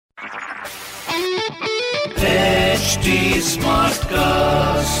HD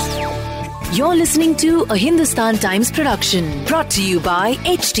Smartcast. You're listening to a Hindustan Times production brought to you by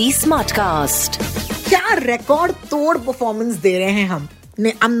HD Smartcast. क्या record तोड़ performance दे रहे हैं हम.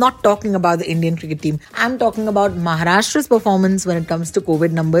 I'm not talking about the Indian cricket team. I'm talking about Maharashtra's performance when it comes to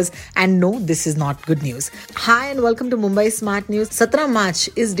COVID numbers. And no, this is not good news. Hi and welcome to Mumbai Smart News. 17 मार्च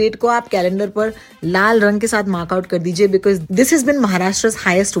इस date को आप calendar पर लाल रंग के साथ mark out कर दीजिए because this has been Maharashtra's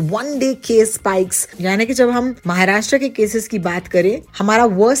highest one day case spikes. यानी कि जब हम महाराष्ट्र के केसेस की बात करें, हमारा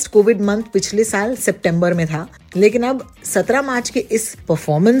वर्स्ट कोविड मंथ पिछले साल सितंबर में था. लेकिन अब 17 मार्च के इस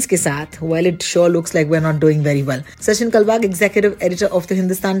परफॉर्मेंस के साथ well it sure looks like we're not doing very well. Sachin Kalbag, executive editor of the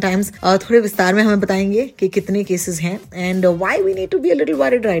Hindustan Times, थोड़े विस्तार में हमें बताएंगे कि कितने केसेस हैं and why we need to be a little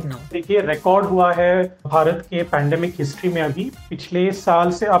worried right now. देखिए, रिकॉर्ड हुआ है भारत के पैंडेमिक हिस्ट्री में अभी पिछले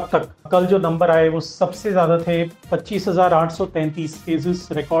साल से अब तक. कल जो नंबर आए वो सबसे ज्यादा थे. 25,833 cases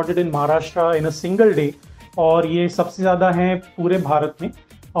recorded in Maharashtra in a single day, और ये सबसे ज्यादा है पूरे भारत में.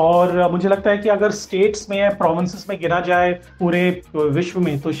 और मुझे लगता है कि अगर स्टेट्स में या प्रोविंसेस में गिना जाए पूरे विश्व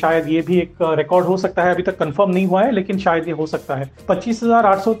में तो शायद ये भी एक रिकॉर्ड हो सकता है. अभी तक कंफर्म नहीं हुआ है लेकिन शायद ये हो सकता है.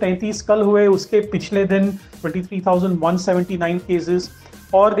 25,833 कल हुए, उसके पिछले दिन 23,179 केसेस.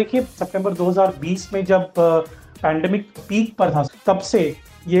 और देखिए, सितंबर 2020 में जब पैंडेमिक पीक पर था तब से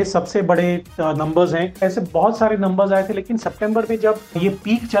ये सबसे बड़े नंबर्स हैं. ऐसे बहुत सारे नंबर्स आए थे, लेकिन सितंबर में जब ये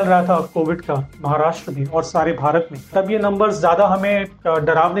पीक चल रहा था कोविड का महाराष्ट्र में और सारे भारत में, तब ये नंबर्स ज़्यादा हमें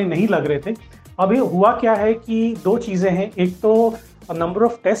डरावने नहीं लग रहे थे. अभी हुआ क्या है कि दो चीज़ें हैं. एक तो नंबर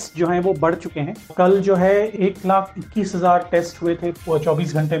ऑफ टेस्ट जो हैं वो बढ़ चुके हैं. कल जो है 1,21,000 टेस्ट हुए थे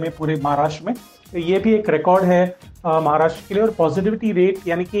 24 घंटे में पूरे महाराष्ट्र में. ये भी एक रिकॉर्ड है महाराष्ट्र के लिए. और पॉजिटिविटी रेट,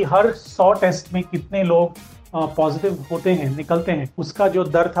 यानी कि हर 100 टेस्ट में कितने लोग पॉजिटिव होते हैं, निकलते हैं, उसका जो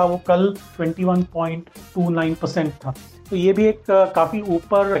दर था वो कल 21.29% था. तो ये भी एक काफ़ी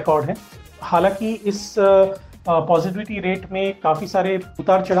ऊपर रिकॉर्ड है. हालांकि इस पॉजिटिविटी रेट में काफ़ी सारे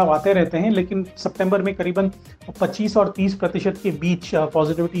उतार चढ़ाव आते रहते हैं, लेकिन सितंबर में करीबन 25 और 30% के बीच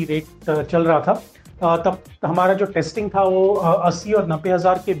पॉजिटिविटी रेट चल रहा था. तब हमारा जो टेस्टिंग था वो 80 और 90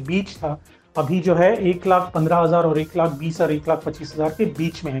 हज़ार के बीच था. अभी जो है 1,15,000 और 1,20,000 और 1,25,000 के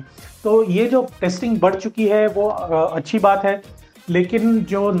बीच में है. तो ये जो टेस्टिंग बढ़ चुकी है वो अच्छी बात है, लेकिन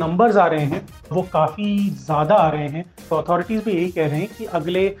जो नंबर्स आ रहे हैं वो काफ़ी ज़्यादा आ रहे हैं. तो अथॉरिटीज़ भी यही कह रहे हैं कि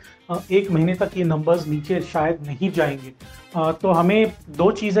अगले एक महीने तक ये नंबर्स नीचे शायद नहीं जाएंगे. तो हमें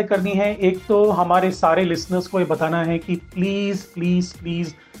दो चीज़ें करनी है. एक तो हमारे सारे लिसनर्स को ये बताना है कि प्लीज़ प्लीज़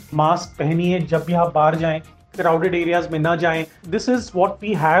प्लीज़ मास्क पहनिए जब भी आप बाहर जाएं, क्राउडेड एरियाज में ना जाएं. This is what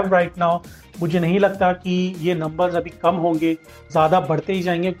we have right now. मुझे नहीं लगता कि ये नंबर्स अभी कम होंगे, ज़्यादा बढ़ते ही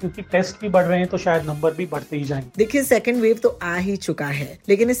जाएंगे, क्योंकि टेस्ट भी बढ़ रहे हैं तो शायद नंबर भी बढ़ते ही जाएंगे. देखिए, सेकेंड वेव तो आ ही चुका है,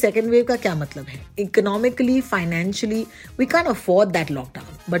 लेकिन इस सेकेंड वेव का क्या मतलब है? Economically, financially we can afford that lockdown,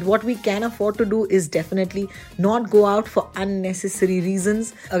 but what we can afford to do is definitely not go out for unnecessary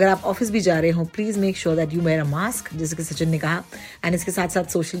reasons. अगर आप ऑफिस भी जा रहे हो, please make sure that you where a mask, जैसे कि सचिन ने कहा, एंड इसके साथ साथ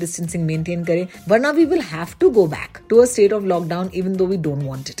सोशल डिस्टेंसिंग मेंटेन करें, वरना we will have to go back to a state of lockdown even though we don't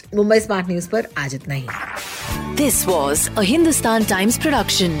want it. Mumbai smart news पर आज इतना ही. This was a Hindustan Times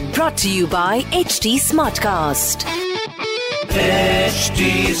production brought to you by HD Smartcast. HD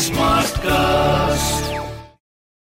Smartcast.